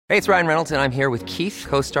Hey, it's Ryan Reynolds, and I'm here with Keith,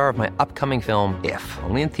 co-star of my upcoming film, If,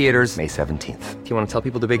 only in theaters May 17th. Do you want to tell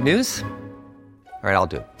people the big news? All right,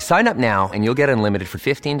 I'll do it. Sign up now and you'll get unlimited for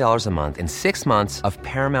 $15 a month and 6 months of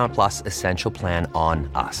Paramount Plus Essential Plan on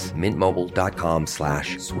us.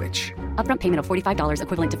 MintMobile.com/switch. Upfront payment of $45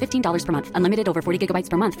 equivalent to $15 per month. Unlimited over 40 gigabytes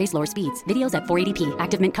per month. Face lower speeds. Videos at 480p.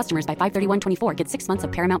 Active Mint customers by 531.24 get 6 months of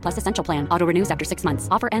Paramount Plus Essential Plan. Auto renews after 6 months.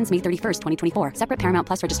 Offer ends May 31st, 2024. Separate Paramount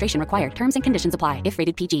Plus registration required. Terms and conditions apply if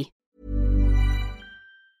rated PG.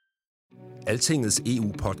 Altingets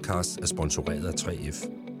EU-podcast er sponsoreret af 3F,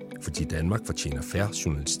 fordi Danmark fortjener fair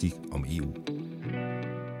journalistik om EU.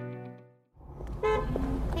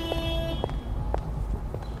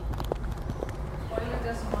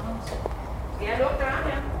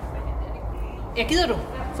 Ja, gider du?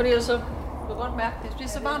 Fordi ellers så du godt mærke det. Det bliver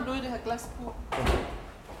så varmt ude i det her glasbur.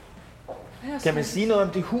 Kan man sige noget om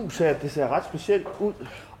det hus her? Det ser ret specielt ud.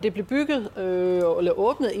 Det blev bygget eller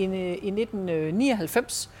åbnet i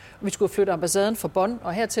 1999. Vi skulle flytte ambassaden fra Bonn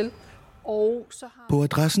og hertil. Og så har... På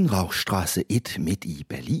adressen Rauchstraße 1 midt i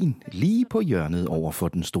Berlin, lige på hjørnet over for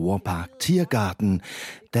den store park Tiergarten,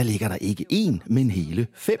 der ligger der ikke én, men hele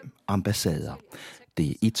 5 ambassader. Det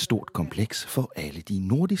er et stort kompleks for alle de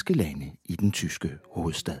nordiske lande i den tyske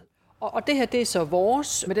hovedstad. Og det her, det er så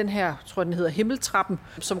vores, med den her, tror jeg, den hedder Himmeltrappen,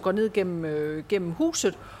 som går ned gennem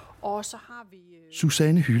huset. Og så har vi...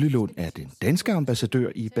 Susanne Hyllelund er den danske ambassadør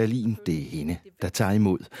i Berlin. Det er hende, der tager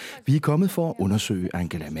imod. Vi er kommet for at undersøge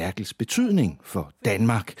Angela Merkels betydning for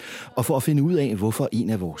Danmark, og for at finde ud af, hvorfor en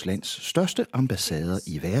af vores lands største ambassader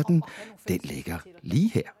i verden, den ligger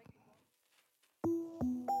lige her.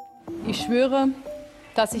 Ich schwöre,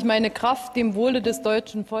 dass ich meine Kraft dem Wohle des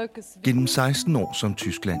deutschen Volkes... Gennem 16 år som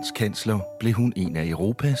Tysklands kansler blev hun en af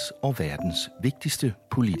Europas og verdens vigtigste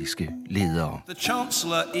politiske ledere. The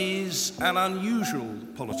Chancellor is an unusual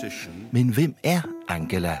politician. Men hvem er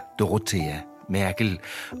Angela Dorothea Merkel,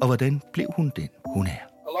 og hvordan blev hun den, hun er?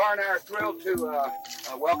 Laura and I are thrilled to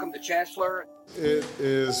welcome the Chancellor. It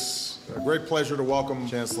is a great pleasure to welcome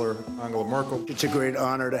Chancellor Angela Merkel. It's a great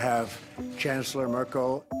honor to have Chancellor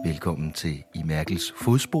Merkel. Velkommen til I Merkels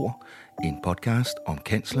fodspor, en podcast om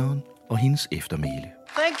kansleren og hendes eftermæle.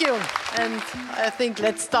 Thank you, and I think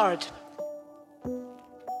let's start.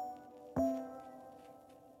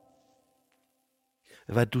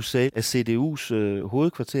 Hvad du sagde, at CDU's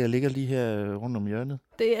hovedkvarter ligger lige her rundt om hjørnet?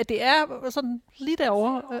 Det er sådan lige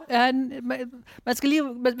derovre. Man skal lige,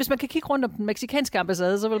 hvis man kan kigge rundt om den mexikanske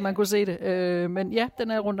ambassade, så vil man kunne se det. Men ja,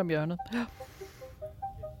 den er rundt om hjørnet.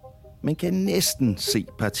 Man kan næsten se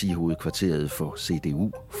partihovedkvarteret for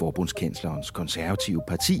CDU, forbundskanslerens konservative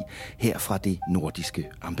parti, her fra det nordiske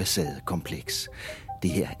ambassadekompleks.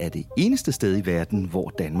 Det her er det eneste sted i verden, hvor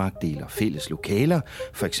Danmark deler fælles lokaler,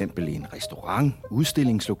 for eksempel en restaurant,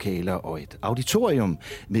 udstillingslokaler og et auditorium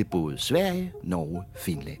med både Sverige, Norge,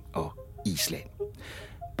 Finland og Island.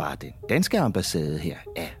 Bare den danske ambassade her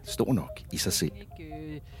er stor nok i sig selv.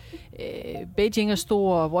 Beijing er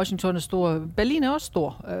stor, Washington er stor, Berlin er også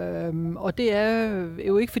stor. Og det er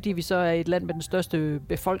jo ikke, fordi vi så er et land med den største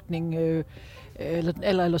befolkning eller den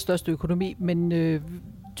aller største økonomi, men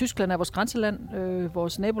Tyskland er vores grænseland,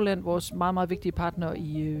 vores naboland, vores meget, meget vigtige partner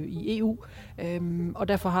i EU, og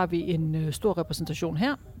derfor har vi en stor repræsentation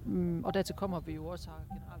her, og dertil kommer vi jo også har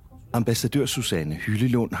generalkonsul. Ambassadør Susanne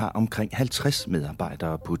Hyllelund har omkring 50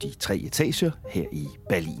 medarbejdere på de 3 etager her i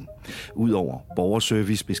Berlin. Udover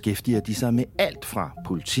borgerservice beskæftiger de sig med alt fra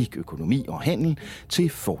politik, økonomi og handel til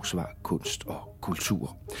forsvar, kunst og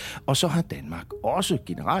kultur. Og så har Danmark også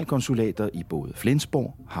generalkonsulater i både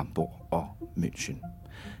Flensborg, Hamburg og München.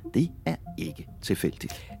 Det er ikke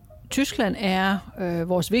tilfældigt. Tyskland er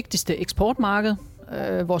vores vigtigste eksportmarked.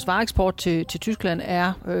 Vores vareeksport til Tyskland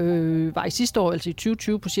var i sidste år, altså i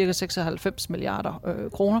 2020, på ca. 96 milliarder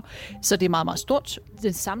kroner. Så det er meget, meget stort.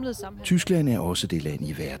 Den samlede samhandel. Tyskland er også det land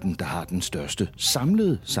i verden, der har den største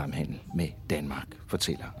samlede samhandel med Danmark,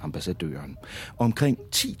 fortæller ambassadøren. Omkring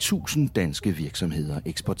 10.000 danske virksomheder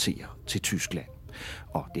eksporterer til Tyskland.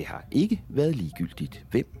 Og det har ikke været ligegyldigt,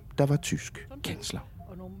 hvem der var tysk kansler.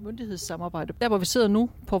 Myndighedssamarbejde. Der hvor vi sidder nu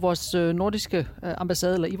på vores nordiske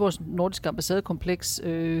ambassade, eller i vores nordiske ambassadekompleks,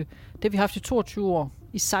 det har vi haft i 22 år.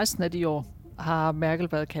 I 16 af de år har Merkel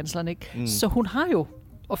været kansleren, ikke? Så hun har jo,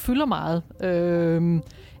 og fylder meget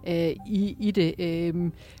i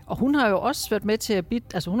det. Og hun har jo også været med til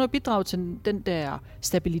at hun har bidraget til den der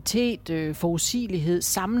stabilitet, forudsigelighed,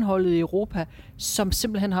 sammenholdet i Europa, som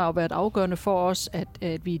simpelthen har været afgørende for os,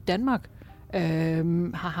 at vi i Danmark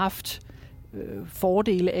har haft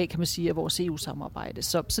fordele af, kan man sige, af vores EU-samarbejde.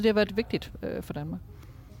 Så det har været vigtigt for Danmark.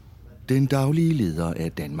 Den daglige leder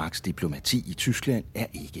af Danmarks diplomati i Tyskland er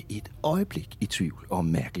ikke et øjeblik i tvivl om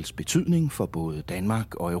Merkels betydning for både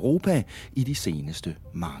Danmark og Europa i de seneste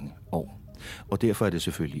mange år. Og derfor er det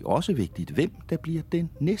selvfølgelig også vigtigt, hvem der bliver den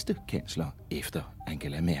næste kansler efter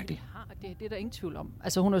Angela Merkel. Det er der ingen tvivl om.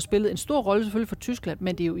 Altså hun har spillet en stor rolle selvfølgelig for Tyskland,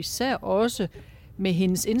 men det er jo især også med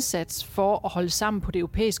hendes indsats for at holde sammen på det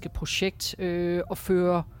europæiske projekt og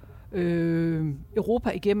føre Europa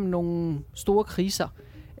igennem nogle store kriser,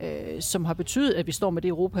 som har betydet, at vi står med det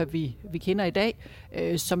Europa, vi kender i dag,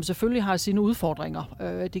 som selvfølgelig har sine udfordringer.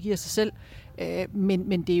 Det giver sig selv.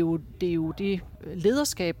 Men det er jo det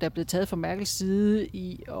lederskab, der er blevet taget fra Merkels side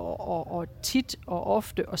i og tit og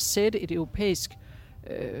ofte at sætte et europæisk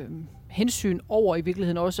hensyn over i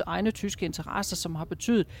virkeligheden også egne tyske interesser, som har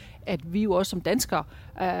betydet, at vi jo også som danskere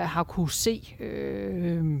har kunne se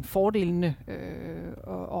fordelene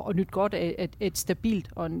og nytte godt af et stabilt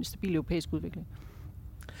og en stabil europæisk udvikling.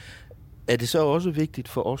 Er det så også vigtigt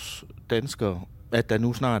for os danskere, at der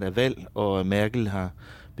nu snart er valg, og Merkel har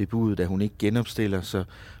bebudet, at hun ikke genopstiller, så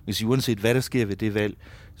hvis uanset hvad der sker ved det valg,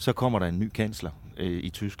 så kommer der en ny kansler i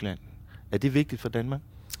Tyskland. Er det vigtigt for Danmark?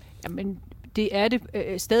 Jamen, det er det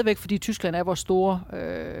stadigvæk, fordi Tyskland er vores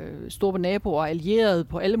store nabo og allierede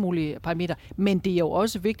på alle mulige parametre. Men det er jo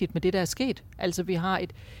også vigtigt med det, der er sket. Altså, vi har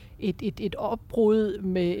et opbrud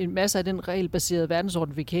med en masse af den regelbaserede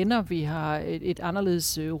verdensorden, vi kender. Vi har et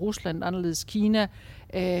anderledes Rusland, et anderledes Kina.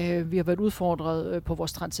 Vi har været udfordret på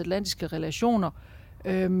vores transatlantiske relationer.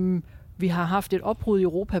 Vi har haft et opbrud i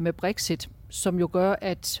Europa med Brexit, som jo gør,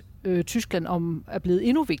 at Tyskland er blevet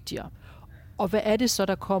endnu vigtigere. Og hvad er det så,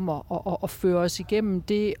 der kommer og fører os igennem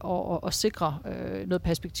det og sikre noget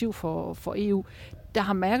perspektiv for EU? Der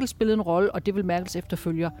har Merkel spillet en rolle, og det vil Merkels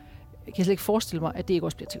efterfølger. Jeg kan slet ikke forestille mig, at det ikke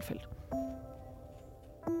også bliver tilfældet.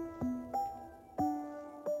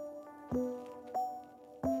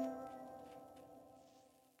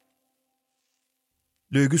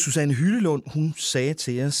 Lykke Susanne Hyllelund, hun sagde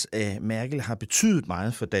til os, at Merkel har betydet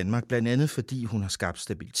meget for Danmark, blandt andet fordi hun har skabt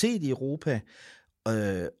stabilitet i Europa,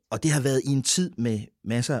 og det har været i en tid med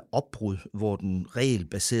masser af opbrud, hvor den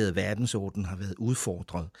regelbaserede verdensorden har været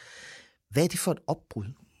udfordret. Hvad er det for et opbrud?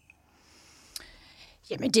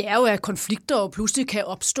 Jamen det er jo, at konflikter jo pludselig kan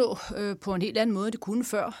opstå på en helt anden måde, end det kunne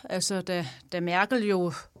før. Altså da Merkel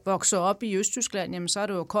jo vokser op i Østtyskland, jamen så er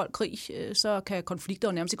det jo kold krig, så kan konflikter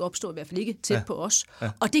jo nærmest ikke opstå, i hvert fald ikke tæt på os. Ja.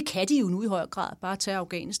 Og det kan de jo nu i høj grad. Bare tage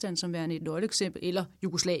Afghanistan som værende et nøgleeksempel, eller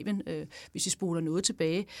Jugoslavien, hvis vi spoler noget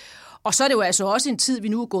tilbage. Og så er det jo altså også en tid, vi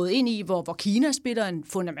nu er gået ind i, hvor Kina spiller en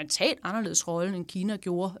fundamentalt anderledes rolle, end Kina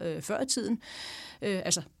gjorde før i tiden.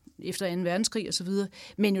 Altså efter 2. verdenskrig og så videre.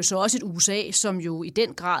 Men jo så også et USA, som jo i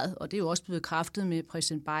den grad, og det er jo også blevet bekræftet med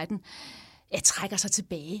præsident Biden, trækker sig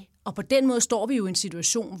tilbage. Og på den måde står vi jo i en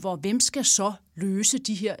situation, hvor hvem skal så løse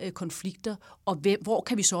de her konflikter, og hvor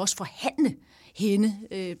kan vi så også forhandle henne?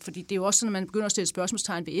 Fordi det er jo også sådan, at man begynder at stille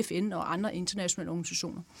spørgsmålstegn ved FN og andre internationale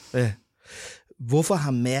organisationer. Ja. Hvorfor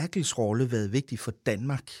har Merkels rolle været vigtig for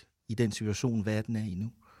Danmark i den situation, verden er i nu?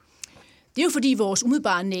 Det er jo fordi vores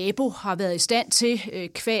umiddelbare nabo har været i stand til,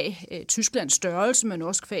 kvæg Tysklands størrelse, men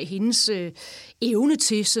også kvæg hendes evne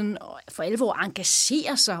til sådan, for alvor at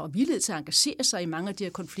engagere sig og villighed til at engagere sig i mange af de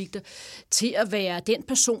her konflikter, til at være den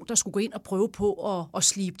person, der skulle gå ind og prøve på at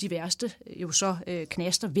slibe de værste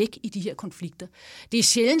knaster væk i de her konflikter. Det er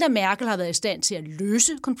sjældent, at Merkel har været i stand til at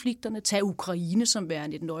løse konflikterne, tage Ukraine som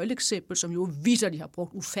værende et nøgleeksempel, som jo vitterligt har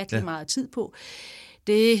brugt ufattelig meget tid på.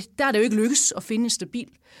 Der er det jo ikke lykkes at finde en stabil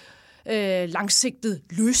langsigtet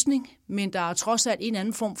løsning, men der er trods alt en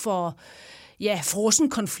anden form for frossen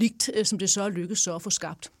konflikt, som det så er lykkes så at få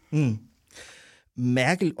skabt.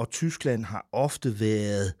 Merkel og Tyskland har ofte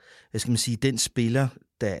været, den spiller,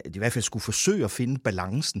 der i hvert fald skulle forsøge at finde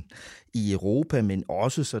balancen i Europa, men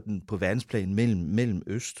også sådan på verdensplan mellem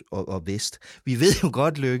øst og vest. Vi ved jo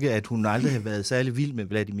godt, Lykke, at hun aldrig har været særlig vild med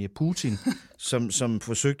Vladimir Putin, som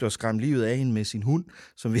forsøgte at skræmme livet af hende med sin hund,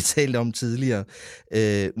 som vi talte om tidligere.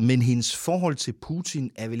 Men hendes forhold til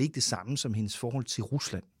Putin er vel ikke det samme som hendes forhold til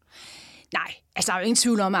Rusland? Nej, altså der er jo ingen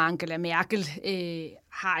tvivl om, at Angela Merkel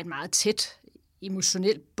har et meget tæt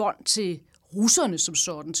emotionelt bånd til russerne som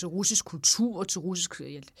sådan, til russisk kultur, til russisk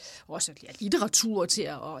også litteratur,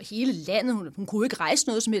 og hele landet. Hun kunne ikke rejse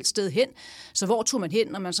noget som helst sted hen, så hvor tog man hen,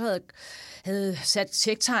 når man så havde sat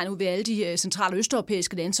tjektegn ud ved alle de centrale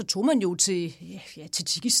østeuropæiske lande, så tog man jo til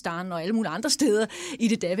Tadjikistan og alle mulige andre steder i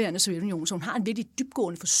det daværende Sovjetunion, så hun har en virkelig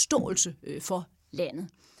dybgående forståelse for landet.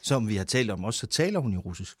 Som vi har talt om også, så taler hun jo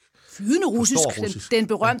russisk. flydende russisk. Den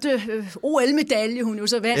berømte OL-medalje, hun jo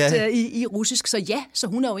så vandt i russisk. Så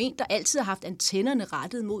hun er jo en, der altid har haft antennerne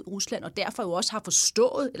rettet mod Rusland, og derfor jo også har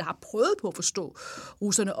forstået, eller har prøvet på at forstå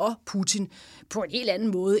russerne og Putin på en helt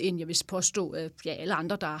anden måde, end jeg vil påstå, alle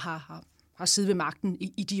andre, der har siddet ved magten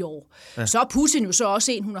i de år. Ja. Så er Putin jo så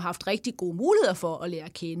også en, hun har haft rigtig gode muligheder for at lære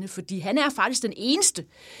at kende, fordi han er faktisk den eneste,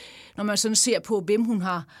 når man sådan ser på, hvem hun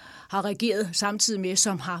har reageret samtidig med,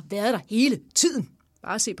 som har været der hele tiden.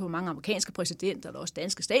 Bare se på, hvor mange amerikanske præsidenter, eller også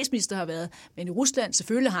danske statsminister har været. Men i Rusland,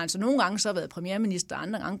 selvfølgelig har han så nogle gange så været premierminister,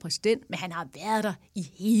 andre gange præsident, men han har været der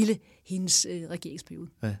i hele hendes regeringsperiode.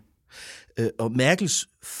 Ja. Og Merkels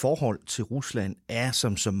forhold til Rusland er,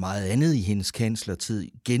 som så meget andet i hendes kanslertid,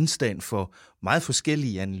 genstand for meget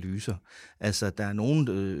forskellige analyser. Altså, der er nogen,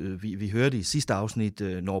 vi hørte i sidste afsnit,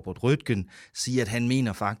 Norbert Röttgen, sige, at han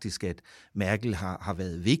mener faktisk, at Merkel har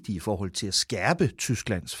været vigtig i forhold til at skærpe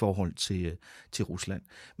Tysklands forhold til Rusland.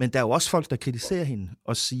 Men der er jo også folk, der kritiserer hende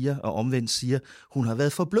og siger, og omvendt siger, hun har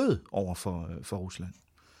været for blød over for Rusland.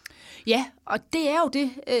 Ja, og det er jo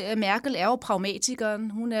det. Merkel er jo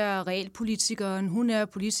pragmatikeren, hun er realpolitikeren, hun er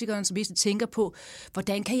politikeren, som mest tænker på,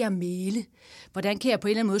 hvordan kan jeg mæle? Hvordan kan jeg på en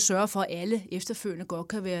eller anden måde sørge for, at alle efterfølgende godt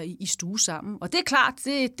kan være i stue sammen? Og det er klart,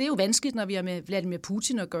 det er jo vanskeligt, når vi har med Vladimir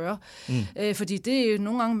Putin at gøre. Fordi det er jo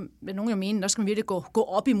nogle gange, nogen jeg mener, der skal man virkelig gå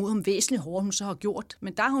op imod ham væsentligt hårdere, hun så har gjort.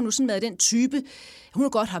 Men der har hun jo sådan været den type, hun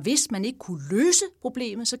godt har vidst, at man ikke kunne løse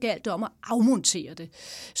problemet, så galt det om at afmontere det.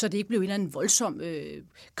 Så det ikke blev en eller anden voldsom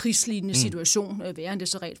krigslignende situation, værre end det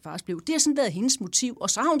så rent faktisk blev. Det har sådan været hendes motiv. Og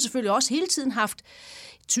så har hun selvfølgelig også hele tiden haft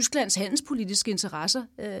Tysklands handelspolitiske interesser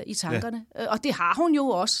i tankerne. Ja. Og det har hun jo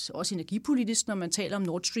også energipolitisk, når man taler om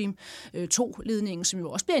Nord Stream 2-ledningen, som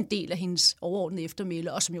jo også bliver en del af hendes overordnede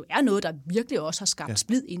eftermæle, og som jo er noget, der virkelig også har skabt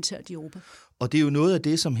splid internt i Europa. Og det er jo noget af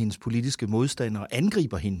det, som hendes politiske modstandere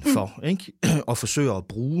angriber hende for, ikke? Og forsøger at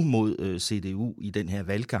bruge mod CDU i den her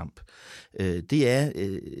valgkamp. Det er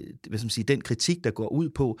den kritik, der går ud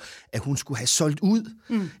på, at hun skulle have solgt ud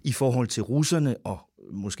i forhold til russerne, og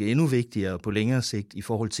måske endnu vigtigere på længere sigt i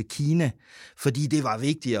forhold til Kina, fordi det var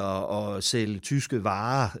vigtigere at sælge tyske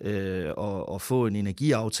varer og få en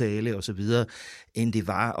energiaftale osv., end det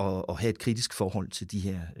var at have et kritisk forhold til de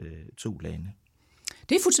her to lande.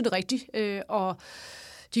 Det er fuldstændig rigtigt, og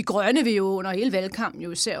de grønne vil jo under hele valgkampen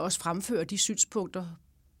jo især også fremføre de synspunkter.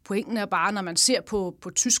 Pointen er bare, når man ser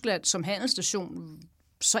på Tyskland som handelsstation,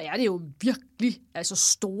 så er det jo virkelig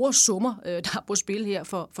store summer, der er på spil her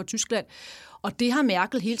for Tyskland. Og det har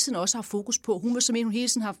Merkel hele tiden også haft fokus på. Hun vil simpelthen hele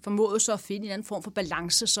tiden have formået så at finde en anden form for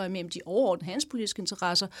balance så mellem de overordnede handelspolitiske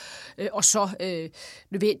interesser og så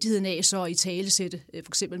nødvendigheden af så at italesætte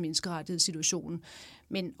for eksempel menneskerettighedssituationen.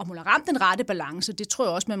 Men om hun har ramt den rette balance, det tror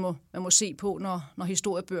jeg også, man må se på, når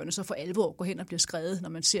historiebøgerne så for alvor går hen og bliver skrevet, når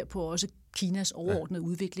man ser på også Kinas overordnede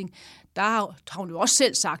udvikling. Der har hun jo også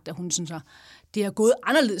selv sagt, at hun synes, at det har gået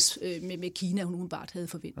anderledes med Kina, hun umiddelbart havde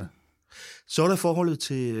forventet. Ja. Så er der forholdet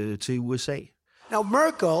til USA. Now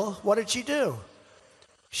Merkel, what did she do?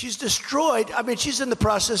 She's destroyed, she's in the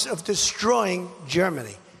process of destroying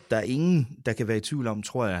Germany. Der er ingen, der kan være i tvivl om,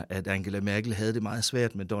 tror jeg, at Angela Merkel havde det meget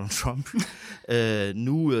svært med Donald Trump.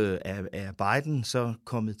 Nu er Biden så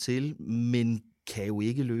kommet til, men kan jo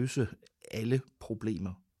ikke løse alle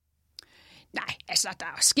problemer. Nej,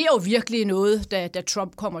 der sker jo virkelig noget, da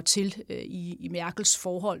Trump kommer til i Merkels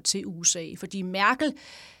forhold til USA. Fordi Merkel,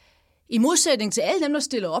 i modsætning til alle dem, der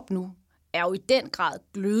stiller op nu, er jo i den grad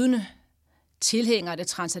glødende tilhænger af det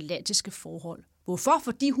transatlantiske forhold. Hvorfor?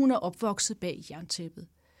 Fordi hun er opvokset bag jerntæppet.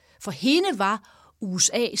 For hende var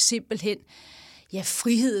USA simpelthen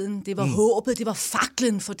friheden, det var håbet, det var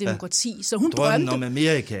faklen for demokrati. Så hun drømmen om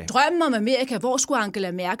Amerika. Drømmen om Amerika. Hvor skulle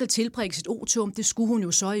Angela Merkel tilbringe sit otium? Det skulle hun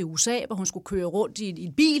jo så i USA, hvor hun skulle køre rundt i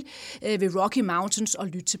en bil ved Rocky Mountains og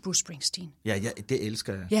lytte til Bruce Springsteen. Ja, det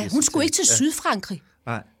elsker jeg. Ja, hun skulle ikke til Sydfrankrig.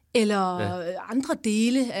 Nej. Eller andre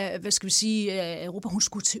dele af, af Europa. Hun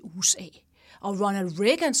skulle til USA. Og Ronald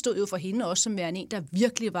Reagan stod jo for hende også som en, der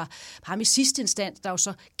virkelig var ham i sidste instans, der jo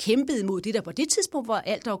så kæmpede imod det, der på det tidspunkt var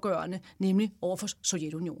altafgørende, nemlig over for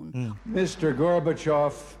Sovjetunionen. Mr.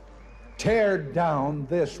 Gorbachev, tear down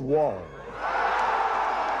this wall.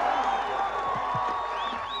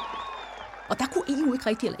 Og der kunne EU ikke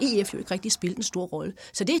rigtig, eller EF jo ikke rigtig spille en stor rolle.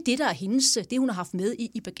 Så det er det, der er hendes, det hun har haft med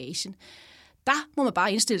i bagagen. Der må man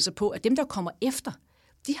bare indstille sig på, at dem, der kommer efter,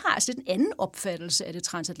 de har altså en anden opfattelse af det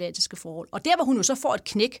transatlantiske forhold. Og der, hvor hun jo så får et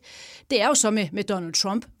knæk, det er jo så med Donald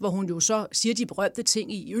Trump, hvor hun jo så siger de berømte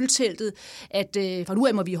ting i ølteltet, at fra nu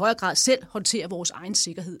af må vi i højere grad selv håndtere vores egen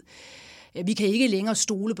sikkerhed. Vi kan ikke længere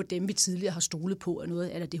stole på dem, vi tidligere har stolet på, af noget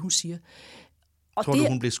af det, hun siger. Og tror du,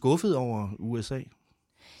 hun blev skuffet over USA?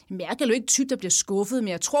 Merkel er jo ikke typ, der bliver skuffet,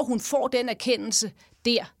 men jeg tror, hun får den erkendelse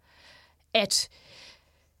der, at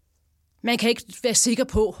man kan ikke være sikker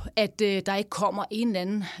på, at der ikke kommer en eller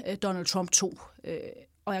anden Donald Trump 2.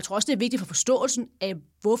 Og jeg tror også, det er vigtigt for forståelsen af,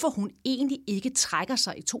 hvorfor hun egentlig ikke trækker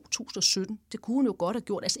sig i 2017. Det kunne hun jo godt have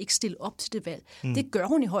gjort, altså ikke stille op til det valg. Det gør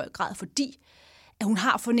hun i høj grad, fordi at hun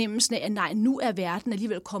har fornemmelsen af, at nej, nu er verden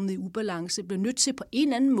alligevel kommet i ubalance, bliver nødt til på en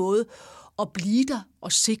eller anden måde at blive der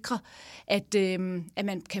og sikre, at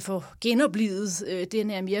man kan få genoplivet den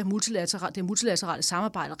her mere multilaterale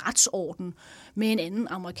samarbejde, retsorden, med en anden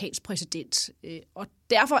amerikansk præsident. Og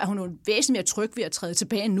derfor er hun jo væsentligt mere tryg ved at træde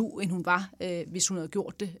tilbage nu, end hun var, hvis hun havde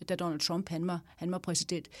gjort det, da Donald Trump han var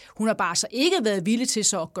præsident. Hun har bare så ikke været villig til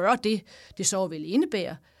så at gøre det så vil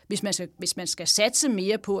indebære. Hvis man skal satse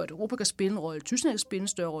mere på, at Europa kan spille en rolle, Tyskland kan spille en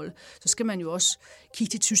større rolle, så skal man jo også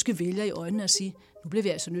kigge de tyske vælgere i øjnene og sige, nu bliver vi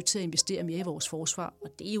altså nødt til at investere mere i vores forsvar. Og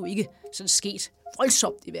det er jo ikke sådan sket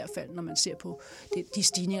voldsomt i hvert fald, når man ser på de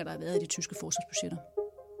stigninger, der har været i de tyske forsvarsbudgetter.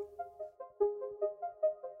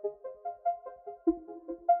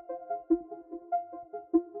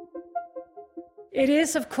 It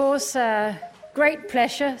is of course a great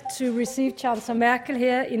pleasure to receive Chancellor Merkel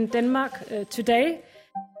here in Denmark today.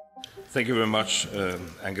 Thank you very much,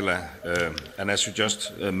 Angela. And as you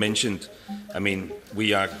just mentioned, I mean,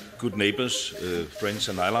 we are good neighbors, friends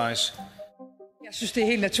and allies. Jeg synes, det er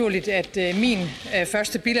helt naturligt, at min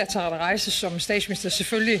første bilaterale rejse som statsminister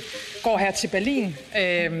selvfølgelig går her til Berlin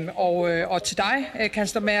og til dig,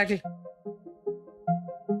 kansler Merkel.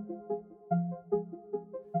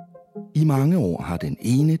 I mange år har den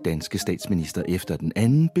ene danske statsminister efter den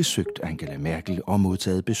anden besøgt Angela Merkel og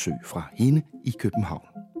modtaget besøg fra hende i København.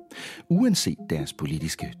 Uanset deres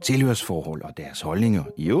politiske tilhørsforhold og deres holdninger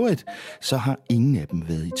i øvrigt, så har ingen af dem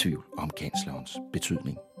været i tvivl om kanslerens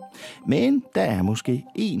betydning. Men der er måske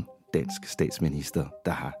én dansk statsminister,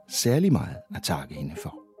 der har særlig meget at takke hende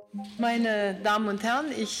for. Meine Damen und Herren,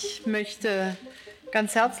 ich möchte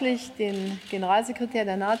ganz herzlich den Generalsekretär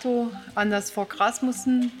der NATO, Anders Fogh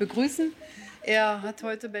Rasmussen, begrüßen. Hat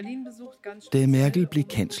heute Berlin besucht. Da Merkel blev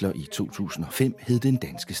kansler i 2005, hed den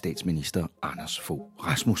danske statsminister Anders Fogh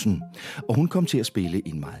Rasmussen, og hun kom til at spille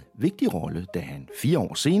en meget vigtig rolle, da han 4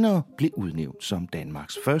 år senere blev udnævnt som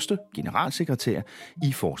Danmarks første generalsekretær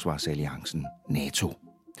i Forsvarsalliancen NATO.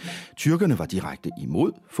 Tyrkerne var direkte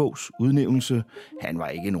imod Foghs udnævnelse. Han var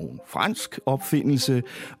ikke nogen fransk opfindelse,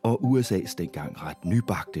 og USA's dengang ret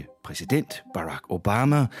nybagte præsident Barack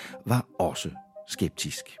Obama var også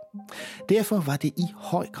skeptisk. Derfor var det i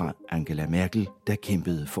høj grad Angela Merkel, der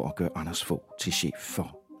kæmpede for at gøre Anders Fogh til chef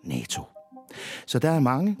for NATO. Så der er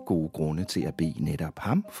mange gode grunde til at bede netop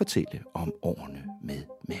ham fortælle om årene med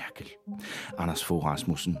Merkel. Anders Fogh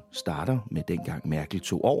Rasmussen starter med dengang Merkel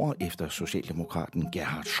tog over efter socialdemokraten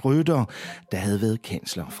Gerhard Schröder, der havde været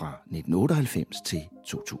kansler fra 1998 til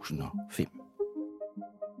 2005.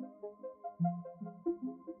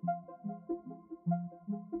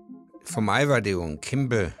 For mig var det jo en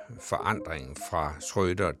kæmpe forandring fra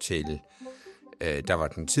Schröder til, der var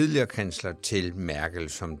den tidligere kansler, til Merkel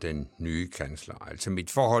som den nye kansler. Altså mit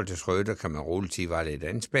forhold til Schröder, kan man roligt sige, var lidt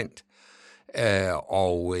anspændt.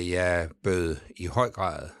 Og jeg bød i høj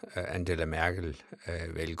grad Angela Merkel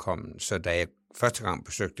velkommen. Så da jeg første gang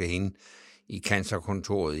besøgte hende i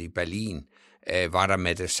kanslerkontoret i Berlin, var der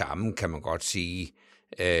med det samme, kan man godt sige,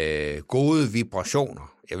 gode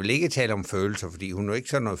vibrationer. Jeg vil ikke tale om følelser, fordi hun er ikke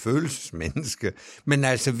sådan noget følelsesmenneske, men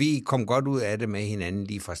altså vi kom godt ud af det med hinanden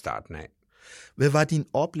lige fra starten af. Hvad var din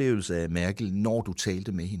oplevelse af Merkel, når du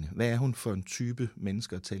talte med hende? Hvad er hun for en type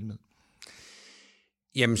mennesker at tale med?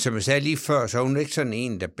 Jamen, som jeg sagde lige før, så er hun ikke sådan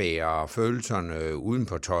en, der bærer følelserne uden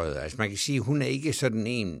på tøjet. Altså man kan sige, at hun er ikke sådan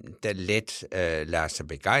en, der let lader sig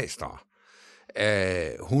begejstre.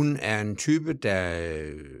 Hun er en type, der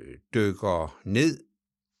dykker ned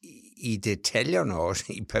i detaljerne også,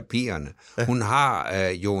 i papirerne. Hun har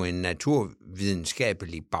jo en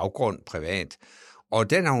naturvidenskabelig baggrund privat, og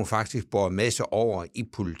den har hun faktisk båret med sig over i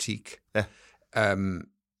politik. Ja.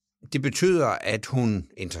 Det betyder, at hun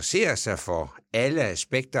interesserer sig for alle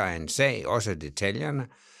aspekter af en sag, også detaljerne,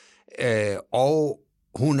 og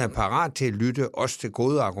hun er parat til at lytte også til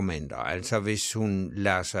gode argumenter. Altså hvis hun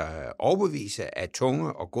lader sig overbevise af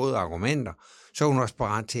tunge og gode argumenter, så er hun også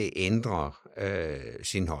parat til at ændre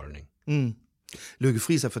sin holdning. Mm. Lykke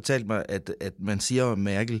Friis har fortalt mig, at man siger om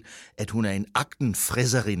Merkel, at hun er en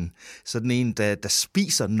aktenfrisserin. Sådan en, der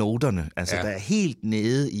spiser noterne, altså der er helt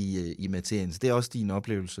nede i materien. Så det er også din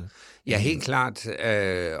oplevelse. Ja, helt klart.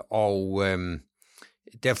 Og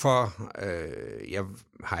derfor, jeg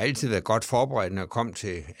har altid været godt forberedt, når jeg kom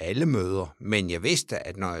til alle møder. Men jeg vidste,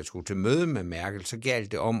 at når jeg skulle til møde med Merkel, så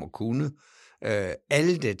galt det om at kunne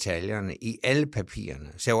Alle detaljerne i alle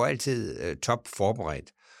papirerne, så jeg var altid top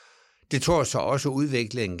forberedt. Det tror jeg så også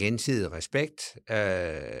udviklede en gensidig respekt,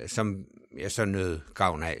 som jeg så nød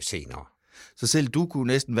gavn af senere. Så selv du kunne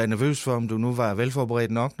næsten være nervøs for, om du nu var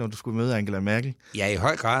velforberedt nok, når du skulle møde Angela Merkel? Ja, i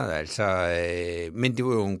høj grad, altså. Men det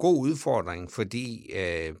var jo en god udfordring, fordi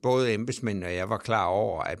både embedsmænd og jeg var klar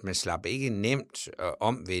over, at man slap ikke nemt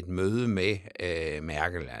om ved et møde med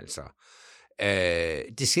Merkel, altså.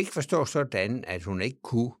 Det skal ikke forstås sådan, at hun ikke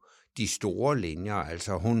kunne de store linjer,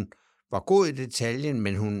 altså hun var god i detaljen,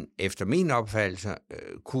 men hun efter min opfattelse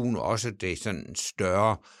kunne også det sådan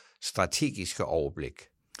større strategiske overblik.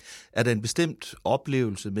 Er der en bestemt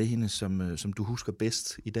oplevelse med hende, som du husker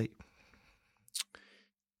bedst i dag?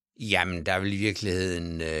 Jamen, der er vel i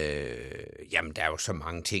virkeligheden, der er jo så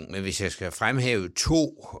mange ting, men hvis jeg skal fremhæve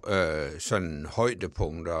 2 sådan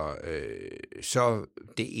højdepunkter, så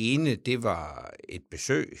det ene, det var et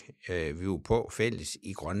besøg, vi var på fælles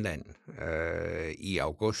i Grønland i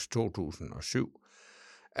august 2007,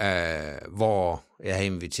 hvor jeg havde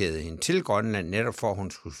inviteret hende til Grønland, netop for at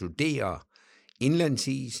hun skulle studere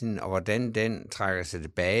indlandsisen, og hvordan den trækker sig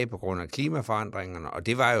tilbage på grund af klimaforandringerne, og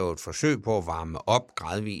det var jo et forsøg på at varme op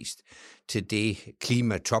gradvist til det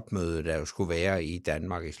klimatopmøde, der jo skulle være i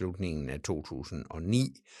Danmark i slutningen af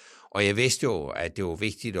 2009. Og jeg vidste jo, at det var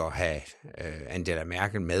vigtigt at have Angela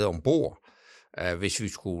Merkel med ombord, hvis vi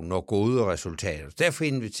skulle nå gode resultater. Derfor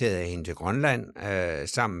inviterede jeg hende til Grønland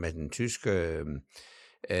sammen med den tyske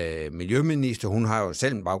miljøminister. Hun har jo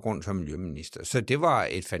selv en baggrund som miljøminister, så det var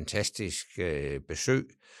et fantastisk besøg,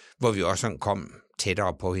 hvor vi også kom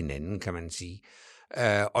tættere på hinanden, kan man sige.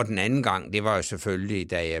 Og den anden gang, det var jo selvfølgelig,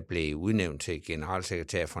 da jeg blev udnævnt til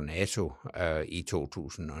generalsekretær for NATO i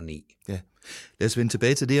 2009. Ja, lad os vende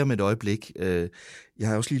tilbage til det om et øjeblik. Jeg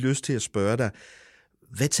har også lige lyst til at spørge dig,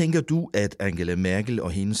 hvad tænker du, at Angela Merkel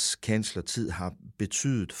og hendes kanslertid har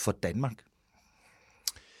betydet for Danmark?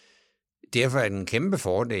 Derfor er det en kæmpe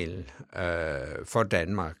fordel for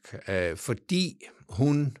Danmark, fordi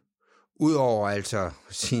hun, udover altså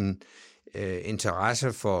sin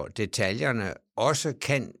interesse for detaljerne, også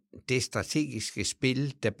kan det strategiske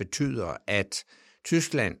spil, der betyder, at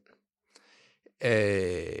Tyskland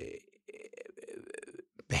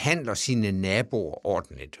behandler sine naboer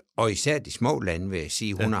ordentligt, og især de små lande, vil jeg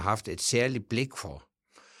sige, hun har haft et særligt blik for.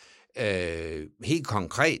 Helt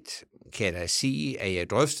konkret kan jeg da sige, at jeg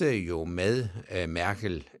drøftede jo med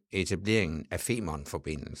Merkel etableringen af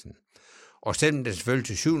Femern-forbindelsen. Og selvom det selvfølgelig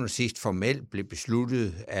til syvende og sidst formelt blev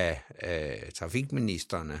besluttet af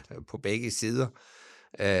trafikministerne på begge sider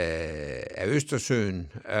af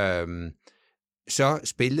Østersøen, så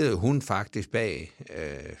spillede hun faktisk bag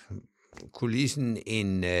kulissen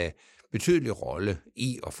en betydelig rolle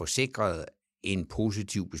i at få sikret en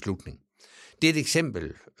positiv beslutning. Det er et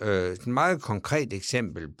eksempel, et meget konkret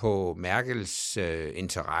eksempel på Merkels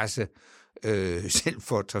interesse selv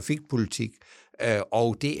for trafikpolitik,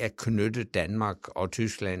 og det at knytte Danmark og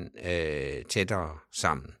Tyskland tættere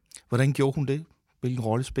sammen. Hvordan gjorde hun det? Hvilken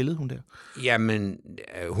rolle spillede hun der? Jamen,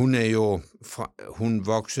 hun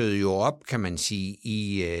voksede jo op, kan man sige,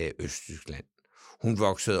 i Østtyskland. Hun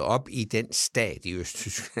voksede op i den stat i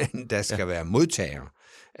Østtyskland, der skal være modtager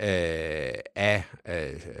af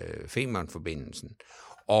Femern-forbindelsen.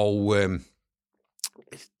 Og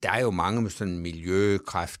der er jo mange sådan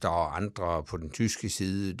miljøkræfter og andre på den tyske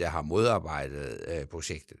side, der har modarbejdet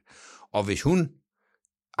projektet. Og hvis hun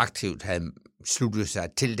aktivt havde sluttet sig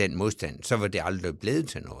til den modstand, så var det aldrig blevet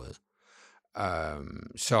til noget.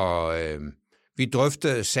 Vi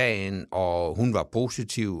drøftede sagen, og hun var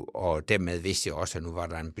positiv, og dermed vidste jeg også, at nu var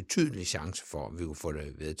der en betydelig chance for, at vi kunne få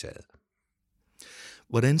det vedtaget.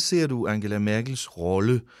 Hvordan ser du Angela Merkels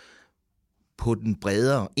rolle på den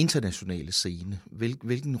bredere internationale scene?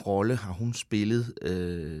 Hvilken rolle har hun spillet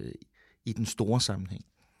i den store sammenhæng?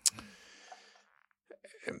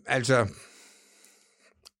 Altså,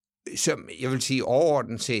 som jeg vil sige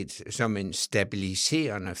overordnet set, som en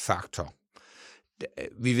stabiliserende faktor.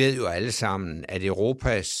 Vi ved jo alle sammen, at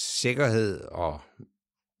Europas sikkerhed og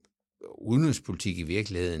udenrigspolitik i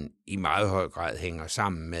virkeligheden i meget høj grad hænger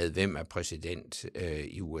sammen med, hvem er præsident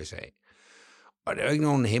i USA. Og der er jo ikke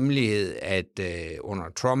nogen hemmelighed, at under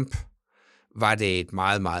Trump var det et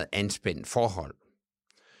meget, meget anspændt forhold.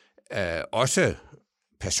 Også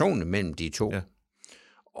personligt mellem de to. Ja.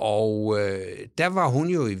 Og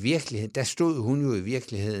der stod hun jo i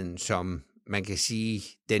virkeligheden som, man kan sige,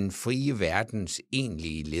 den frie verdens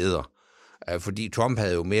egentlige leder. Fordi Trump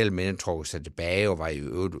havde jo mere eller mindre trukket sig tilbage og var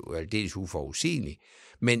jo aldeles uforudsigelig,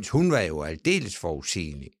 mens hun var jo aldeles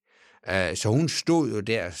forudsigelig. Så hun stod jo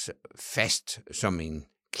der fast som en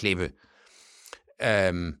klippe.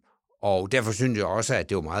 Og derfor synes jeg også, at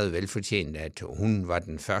det var meget velfortjent, at hun var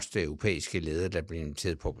den første europæiske leder, der blev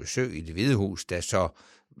inviteret på besøg i Det Hvide Hus, da så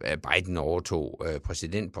Biden overtog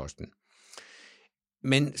præsidentposten.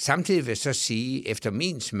 Men samtidig vil jeg så sige, efter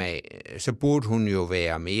min smag, så burde hun jo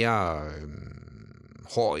være mere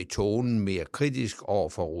hård i tonen, mere kritisk over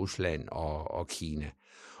for Rusland og Kina.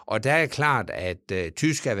 Og der er klart, at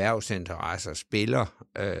tyske erhvervsinteresser spiller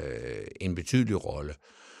en betydelig rolle.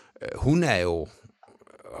 Hun er jo,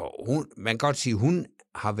 man kan godt sige, hun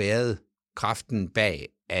har været kraften bag,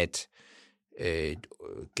 at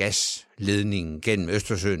gasledningen gennem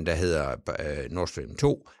Østersøen, der hedder Nord Stream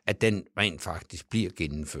 2, at den rent faktisk bliver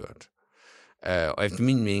gennemført. Og efter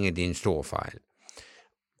min mening er det en stor fejl.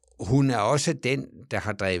 Hun er også den, der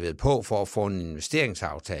har drevet på for at få en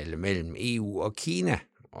investeringsaftale mellem EU og Kina.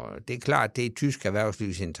 Og det er klart, det er tysk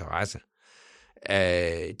erhvervslivs interesse.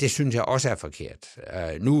 Det synes jeg også er forkert.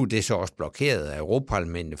 Nu er det så også blokeret af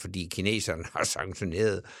Europaparlamentet, fordi kineserne har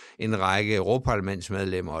sanktioneret en række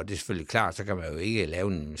Europaparlamentsmedlemmer, og det er selvfølgelig klart, så kan man jo ikke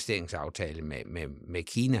lave en investeringsaftale med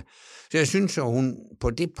Kina. Så jeg synes, at hun på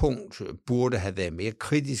det punkt burde have været mere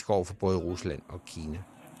kritisk over for både Rusland og Kina.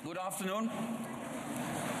 Good afternoon.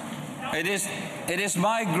 It is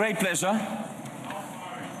my great pleasure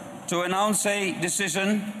to announce a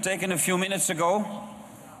decision taken a few minutes ago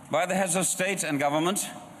by the heads of state and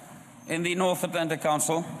government in the North Atlantic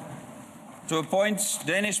Council to appoint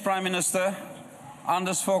Danish Prime Minister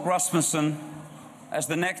Anders Fogh Rasmussen as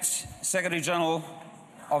the next Secretary General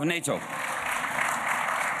of NATO.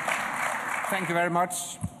 Thank you very much,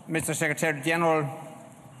 Mr. Secretary General.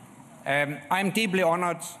 I'm deeply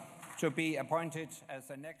honored to be appointed as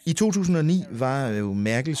the next... I 2009 var jo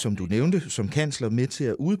Merkel, som du nævnte, som kansler med til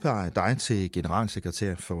at udpege dig til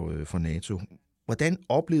generalsekretær for NATO. Hvordan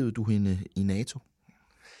oplevede du hende i NATO?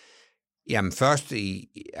 Jamen først,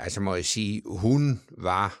 må jeg sige, hun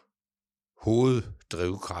var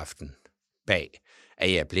hoveddrivkraften bag,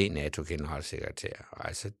 at jeg blev NATO-generalsekretær.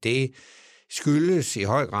 Altså det skyldes i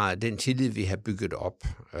høj grad den tillid, vi har bygget op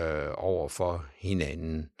over for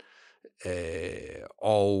hinanden.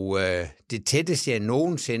 Det tætteste, jeg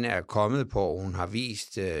nogensinde er kommet på, hun har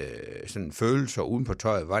vist sådan følelser uden på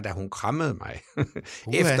tøjet, var da hun krammede mig,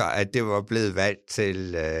 efter at det var blevet valgt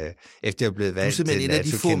til efter jeg blev valgt til NATO. Du er simpelthen en af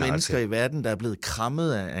de få mennesker i verden, der er blevet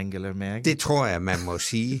krammet af Angela Merkel. Det tror jeg, man må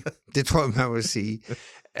sige.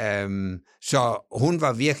 Så hun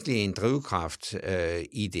var virkelig en drivkraft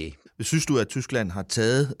i det. Synes du, at Tyskland har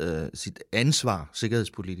taget sit ansvar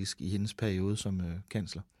sikkerhedspolitisk i hendes periode som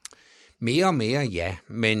kansler? Mere og mere, ja,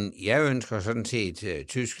 men jeg ønsker sådan set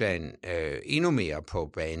Tyskland endnu mere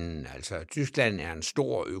på banen. Altså, Tyskland er en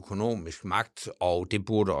stor økonomisk magt, og det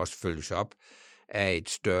burde også følges op af et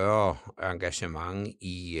større engagement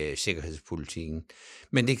i sikkerhedspolitikken.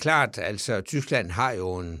 Men det er klart, altså, Tyskland har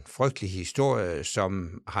jo en frygtelig historie,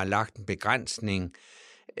 som har lagt en begrænsning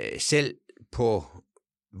selv på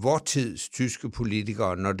vor tids tyske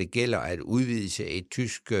politikere, når det gælder at udvise et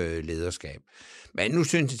tysk lederskab. Men nu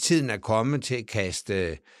synes jeg, at tiden er kommet til at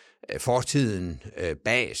kaste fortiden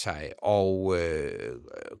bag sig og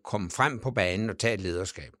komme frem på banen og tage et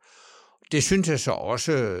lederskab. Det synes jeg så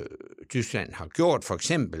også, Tyskland har gjort, for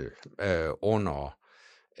eksempel under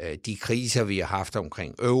de kriser, vi har haft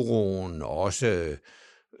omkring euroen, og også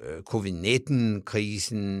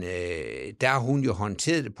covid-19-krisen, der har hun jo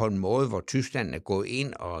håndteret det på en måde, hvor Tyskland er gået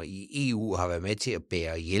ind og i EU har været med til at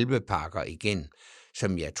bære hjælpepakker igen,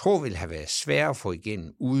 som jeg tror ville have været svært at få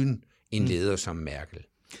igen uden en leder som Merkel.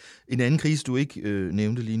 En anden krise, du ikke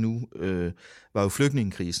nævnte lige nu, var jo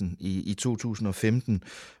flygtningekrisen i 2015,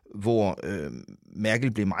 hvor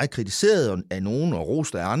Merkel blev meget kritiseret af nogen og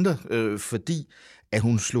rost af andre, fordi at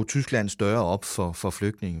hun slog Tysklands døre op for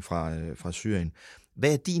flygtninge fra Syrien.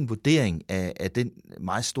 Hvad er din vurdering af den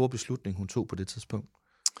meget store beslutning, hun tog på det tidspunkt?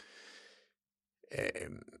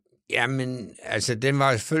 Jamen, altså, den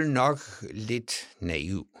var selvfølgelig nok lidt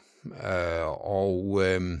naiv.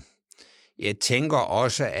 Jeg tænker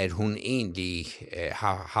også, at hun egentlig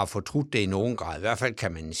har fortrudt det i nogen grad. I hvert fald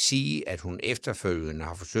kan man sige, at hun efterfølgende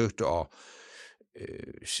har forsøgt at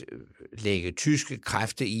lægge tyske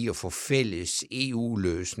kræfter i at få fælles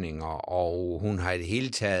EU-løsninger, og hun har i det hele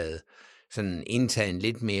taget sådan indtaget en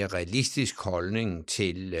lidt mere realistisk holdning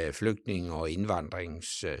til flygtninge- og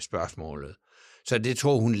indvandringsspørgsmålet. Så det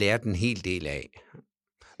tror hun lærte en hel del af.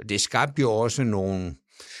 Det skabte jo også nogle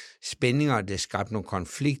spændinger, det skabte nogle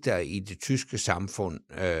konflikter i det tyske samfund,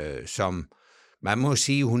 som man må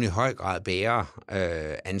sige, hun i høj grad bærer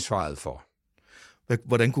ansvaret for.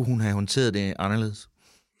 Hvordan kunne hun have håndteret det anderledes?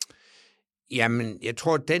 Jamen, jeg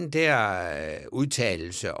tror, den der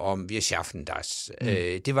udtalelse om wir schaffen das,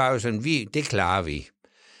 det var jo sådan, det klarer vi.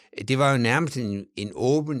 Det var jo nærmest en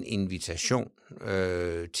åben invitation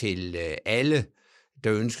til alle,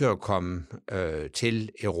 der ønskede at komme til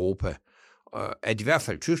Europa. At i hvert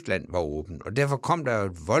fald Tyskland var åben. Og derfor kom der jo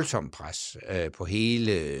et voldsomt pres på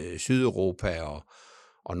hele Sydeuropa,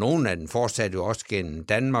 og nogle af dem fortsatte jo også gennem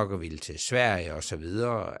Danmark og ville til Sverige og så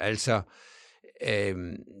videre. Altså,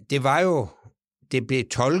 det blev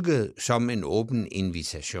tolket som en åben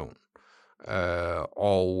invitation.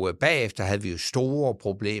 Og bagefter havde vi jo store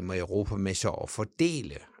problemer i Europa med så at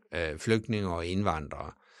fordele flygtninge og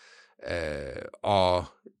indvandrere. Og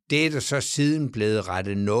det er der så siden blevet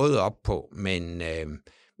rettet noget op på, men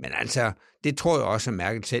altså, det tror jeg også, at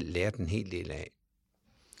Merkel selv lærte en hel del af.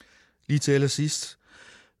 Lige til allersidst,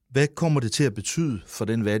 hvad kommer det til at betyde for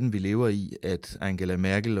den verden, vi lever i, at Angela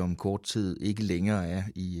Merkel om kort tid ikke længere er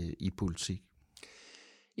i politik?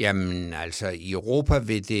 Jamen, altså, i Europa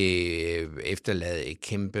vil det efterlade et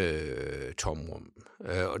kæmpe tomrum.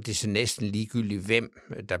 Og det er så næsten ligegyldigt, hvem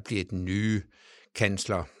der bliver den nye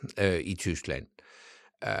kansler i Tyskland.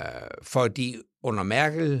 Fordi under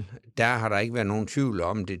Merkel, der har der ikke været nogen tvivl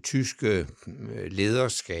om det tyske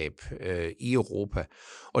lederskab i Europa.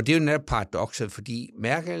 Og det er jo netop paradokset, fordi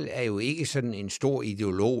Merkel er jo ikke sådan en stor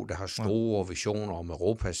ideolog, der har store visioner om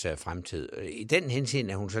Europas fremtid. I den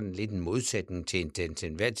henseende er hun sådan lidt en modsætning til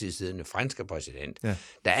enhver tid siddende franske præsident,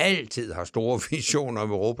 der altid har store visioner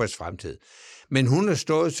om Europas fremtid. Men hun har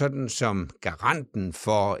stået sådan som garanten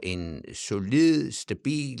for en solid,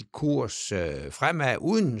 stabil kurs fremad,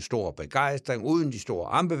 uden stor begejstring, uden de store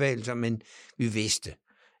armbevægelser, men vi vidste,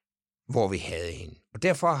 hvor vi havde hende. Og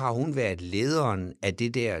derfor har hun været lederen af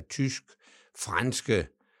det der tysk-franske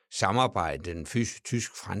samarbejde, den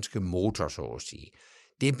tysk-franske motor, så at sige.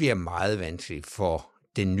 Det bliver meget vanskeligt for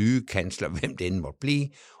den nye kansler, hvem den måtte blive,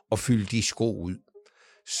 at fylde de sko ud.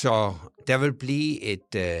 Så der vil blive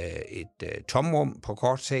et tomrum på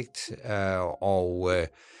kort sigt, og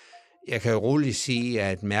jeg kan jo roligt sige,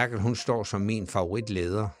 at Merkel, hun står som min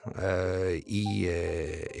favoritleder i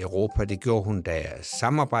Europa. Det gjorde hun, da jeg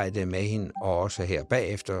samarbejdede med hende, og også her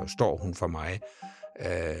bagefter står hun for mig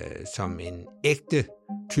som en ægte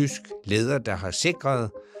tysk leder, der har sikret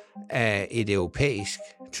af et europæisk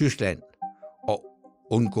Tyskland og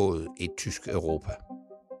undgået et tysk Europa.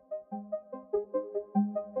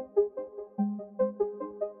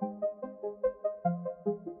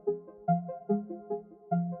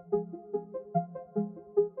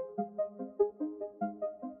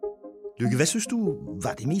 Lykke, hvad synes du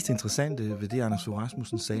var det mest interessante ved det, Anders Fogh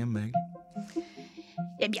Rasmussen sagde om Merkel?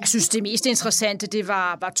 Jamen, jeg synes, det mest interessante, det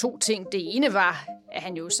var to ting. Det ene var, at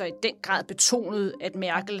han jo så i den grad betonede, at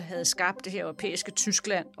Merkel havde skabt det her europæiske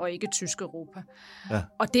Tyskland og ikke tysk Europa. Ja.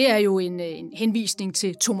 Og det er jo en henvisning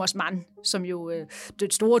til Thomas Mann, som jo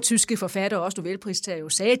den store tyske forfatter og også Nobelpristager jo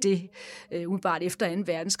sagde det umiddelbart efter 2.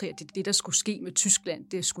 verdenskrig, at det, der skulle ske med Tyskland,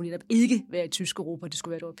 det skulle netop ikke være i tysk Europa, det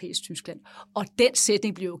skulle være et europæisk Tyskland. Og den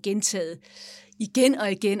sætning blev jo gentaget igen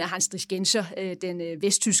og igen af Hans Dietrich Genscher, den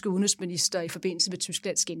vesttyske udenrigsminister i forbindelse med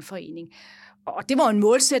Tysklands genforening. Og det var en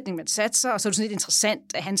målsætning, man satte sig, og så er det sådan lidt interessant,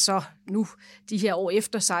 at han så nu, de her år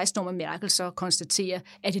efter 16 år med Merkel, så konstaterer,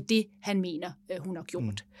 at det er det, han mener, hun har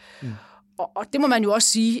gjort. Og det må man jo også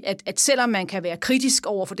sige, at selvom man kan være kritisk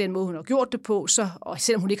over for den måde, hun har gjort det på, og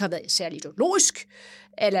selvom hun ikke har været særlig ideologisk,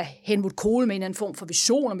 eller Helmut Kohl med en anden form for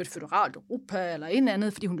vision om et føderalt Europa, eller en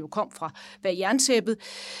andet, fordi hun jo kom fra bag jerntæppet,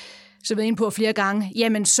 så ved jeg inde på flere gange,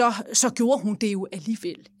 jamen så gjorde hun det jo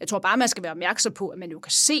alligevel. Jeg tror bare, man skal være opmærksom på, at man jo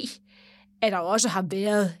kan se, at der også har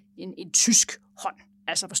været en tysk hånd.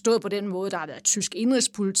 Altså forstået på den måde, der har været tysk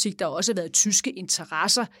indrigspolitik, der har også været tyske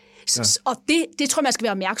interesser. Ja. Og det tror jeg, man skal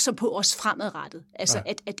være opmærksom på også fremadrettet. Altså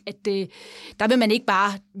at der vil man ikke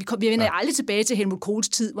bare... Vi vender aldrig tilbage til Helmut Kohls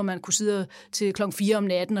tid, hvor man kunne sidde til 4:00 om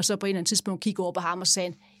natten, og så på en eller anden tidspunkt kigge over på ham og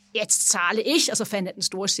sige, jetzt zahle ich, og så fandt han den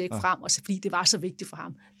store check frem, og så, fordi det var så vigtigt for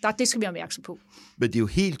ham. Det skal vi være opmærksom på. Men det er jo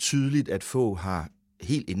helt tydeligt, at Fogh har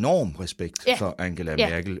helt enorm respekt for Angela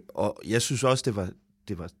Merkel, og jeg synes også,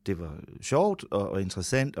 det var sjovt og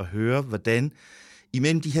interessant at høre, hvordan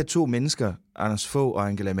imellem de her to mennesker, Anders Fogh og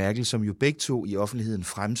Angela Merkel, som jo begge to i offentligheden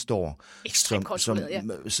fremstår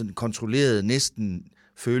som kontrolleret, næsten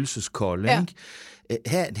følelseskolde, ikke?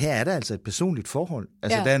 Her er der altså et personligt forhold.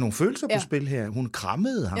 Altså, der er nogle følelser på spil her. Hun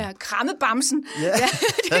krammede ham. Ja, krammebamsen.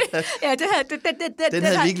 Ja. Den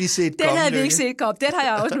havde vi ikke lige set komme. Den havde vi ikke set komme. Den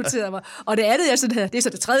har jeg også noteret mig. Og det andet, det er så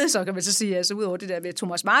det tredje, så kan man så sige, altså udover det der med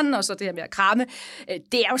Thomas Mann, og så det her med at kramme,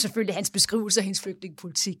 det er jo selvfølgelig hans beskrivelse af hendes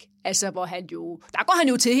flygtningepolitik. Altså, hvor der går han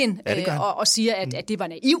jo til hende og siger, at det var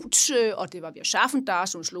naivt, og det var ved Schaffendas,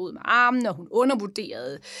 så hun slog ud med armen, og hun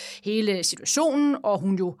undervurderede hele situationen, og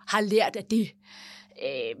hun jo har lært af det.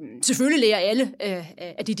 Selvfølgelig lærer alle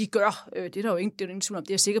af det, de gør. Det er der jo ingen tvivl om. Det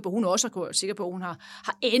er jeg sikker på, hun også har sikker på, hun har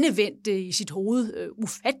endevendt det i sit hoved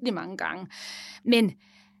ufattelig mange gange. Men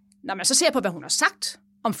når man så ser på, hvad hun har sagt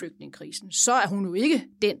om flygtningekrisen, så er hun jo ikke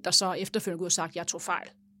den, der så efterfølgende går ud og sagt, jeg tog fejl.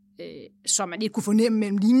 Så man ikke kunne fornemme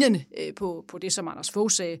mellem linjerne på det, som Anders Fogh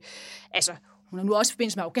sagde. Altså, hun har nu også i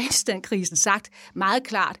forbindelse med Afghanistan-krisen sagt meget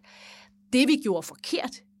klart, det vi gjorde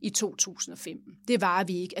forkert i 2015, det var, at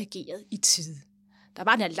vi ikke agerede i tide. Der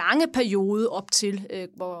var den her lange periode op til,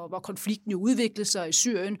 hvor konflikten jo udviklede sig i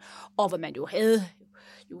Syrien, og hvor man jo havde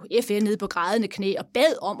FN nede på grædende knæ og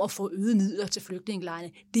bad om at få øget midler til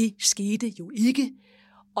flygtningelejrene. Det skete jo ikke.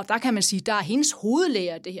 Og der kan man sige, der er hendes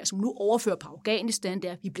hovedlærer det her, som nu overfører på Afghanistan,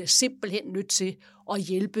 der vi bliver simpelthen nødt til at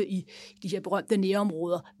hjælpe i de her berømte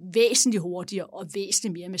nærområder væsentligt hurtigere og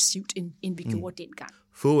væsentligt mere massivt, end vi gjorde dengang.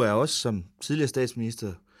 Fogh er også som tidligere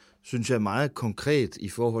statsminister, synes jeg, meget konkret i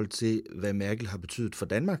forhold til, hvad Merkel har betydet for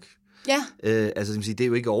Danmark. Ja. Altså, det er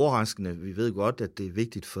jo ikke overraskende. Vi ved godt, at det er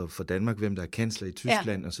vigtigt for Danmark, hvem der er kansler i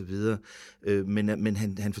Tyskland og så videre. Men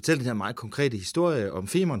han fortæller den her meget konkrete historie om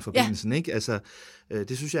Femern-forbindelsen, ikke? Altså,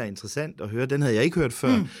 det synes jeg er interessant at høre. Den havde jeg ikke hørt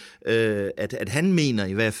før. At han mener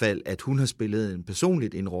i hvert fald, at hun har spillet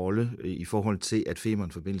personligt en rolle i forhold til, at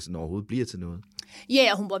Femern-forbindelsen overhovedet bliver til noget.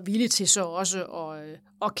 Ja, hun var villig til så også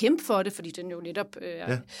at kæmpe for det, fordi den jo netop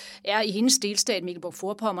er i hendes delstat,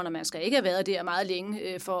 Mecklenburg-Vorpommern, og man skal ikke have været der meget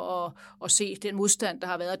længe for at se den modstand, der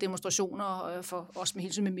har været, demonstrationer, for også med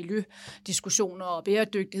hensyn med miljødiskussioner og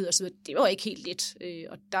bæredygtighed osv. Det var ikke helt let,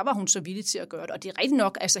 og der var hun så villig til at gøre det. Og det er rigtigt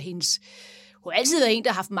nok, altså hun har altid været en, der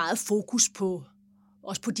har haft meget fokus på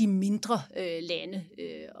også på de mindre lande,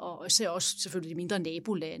 og især også selvfølgelig de mindre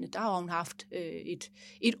nabolande. Der har hun haft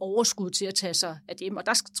et overskud til at tage sig af dem. Og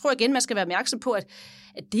der tror jeg igen, man skal være opmærksom på, at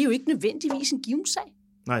det er jo ikke nødvendigvis en given sag.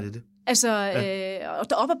 Nej, det er det. Altså, og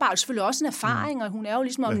der oparbejder selvfølgelig også en erfaring, og hun er jo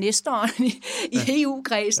ligesom om næsteren i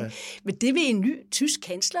EU-kredsen. Men det vil en ny tysk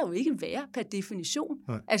kansler jo ikke være per definition.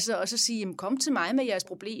 Altså, og så sige, jamen, kom til mig med jeres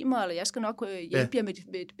problemer, eller jeg skal nok hjælpe jer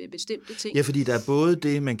med bestemte ting. Ja, fordi der er både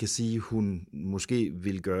det, man kan sige, hun måske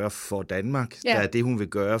vil gøre for Danmark, der er det, hun vil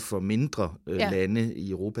gøre for mindre lande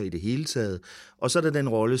i Europa i det hele taget, og så er der den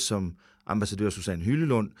rolle, som ambassadør Susanne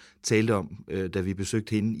Hyllelund talte om, da vi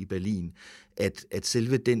besøgte hende i Berlin, at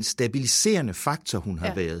selve den stabiliserende faktor, hun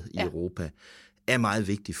har været i Europa, er meget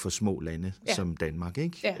vigtig for små lande som Danmark,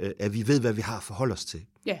 ikke? Ja. At vi ved, hvad vi har at forholde os til.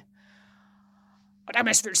 Ja. Og der kan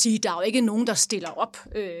man selvfølgelig sige, at der er jo ikke nogen, der stiller op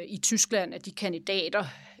i Tyskland af de kandidater,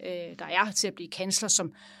 der er til at blive kansler,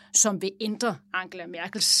 som vil ændre Angela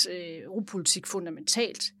Merkels europapolitik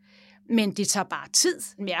fundamentalt. Men det tager bare tid.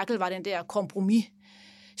 Merkel var den der kompromis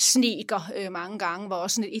sneker mange gange, var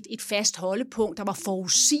også et fast holdepunkt. Der var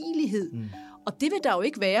forudsigelighed. Og det vil der jo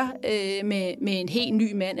ikke være med en helt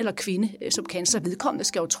ny mand eller kvinde som kansler. Vedkommende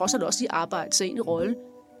skal jo trods alt også i arbejde sig ind i rollen.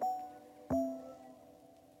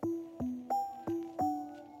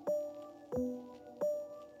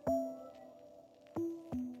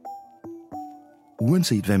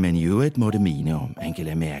 Uanset hvad man i øvrigt måtte mene om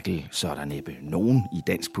Angela Merkel, så er der næppe nogen i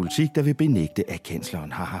dansk politik, der vil benægte, at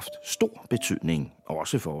kansleren har haft stor betydning,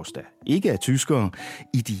 også for os, der ikke er tyskere,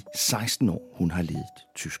 i de 16 år, hun har ledet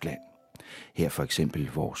Tyskland. Her for eksempel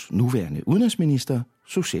vores nuværende udenrigsminister,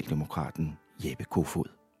 socialdemokraten Jeppe Kofod.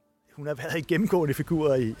 Hun har været en gennemgående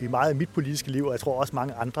figur i meget af mit politiske liv, og jeg tror også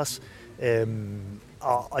mange andres.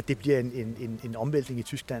 Og det bliver en omvæltning i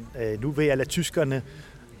Tyskland. Nu vil jeg lade tyskerne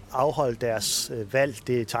afholde deres valg.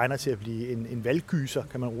 Det tegner til at blive en valggyser,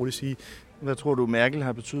 kan man roligt sige. Hvad tror du, Merkel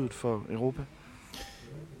har betydet for Europa?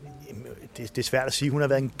 Det er svært at sige. Hun har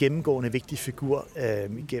været en gennemgående vigtig figur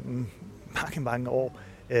igennem mange år.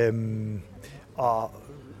 Og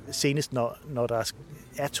senest når der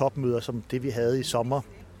er topmøder, som det vi havde i sommer,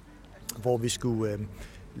 hvor vi skulle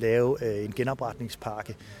lave en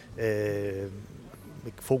genopretningspakke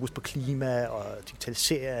med fokus på klima og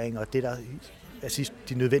digitalisering og det der,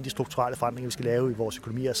 de nødvendige strukturelle forandringer, vi skal lave i vores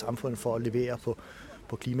økonomi og samfund for at levere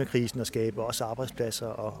på klimakrisen og skabe også arbejdspladser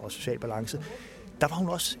og social balance. Der var hun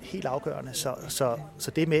også helt afgørende.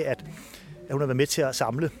 Så det med, at hun har været med til at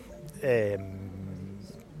samle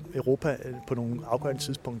Europa på nogle afgørende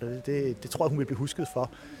tidspunkter, det tror jeg, hun vil blive husket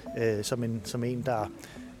for som en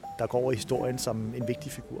der går over i historien som en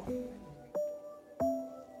vigtig figur.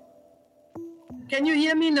 Can you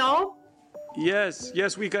hear me now?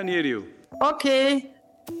 Yes, we can hear you. Okay.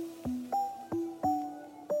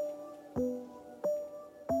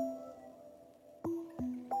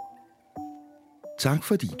 Tak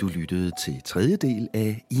fordi du lyttede til tredje del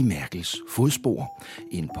af I Merkels fodspor,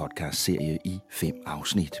 en podcastserie i 5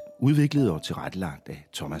 afsnit. Udviklet og tilrettelagt af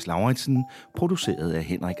Thomas Lauritsen, produceret af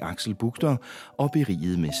Henrik Axel Bugter og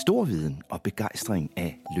beriget med stor viden og begejstring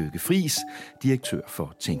af Lykke Friis, direktør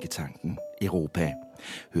for Tænketanken Europa.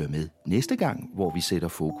 Hør med næste gang, hvor vi sætter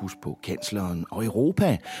fokus på kansleren og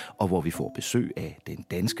Europa, og hvor vi får besøg af den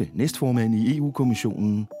danske næstformand i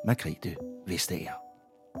EU-kommissionen, Margrethe Vestager.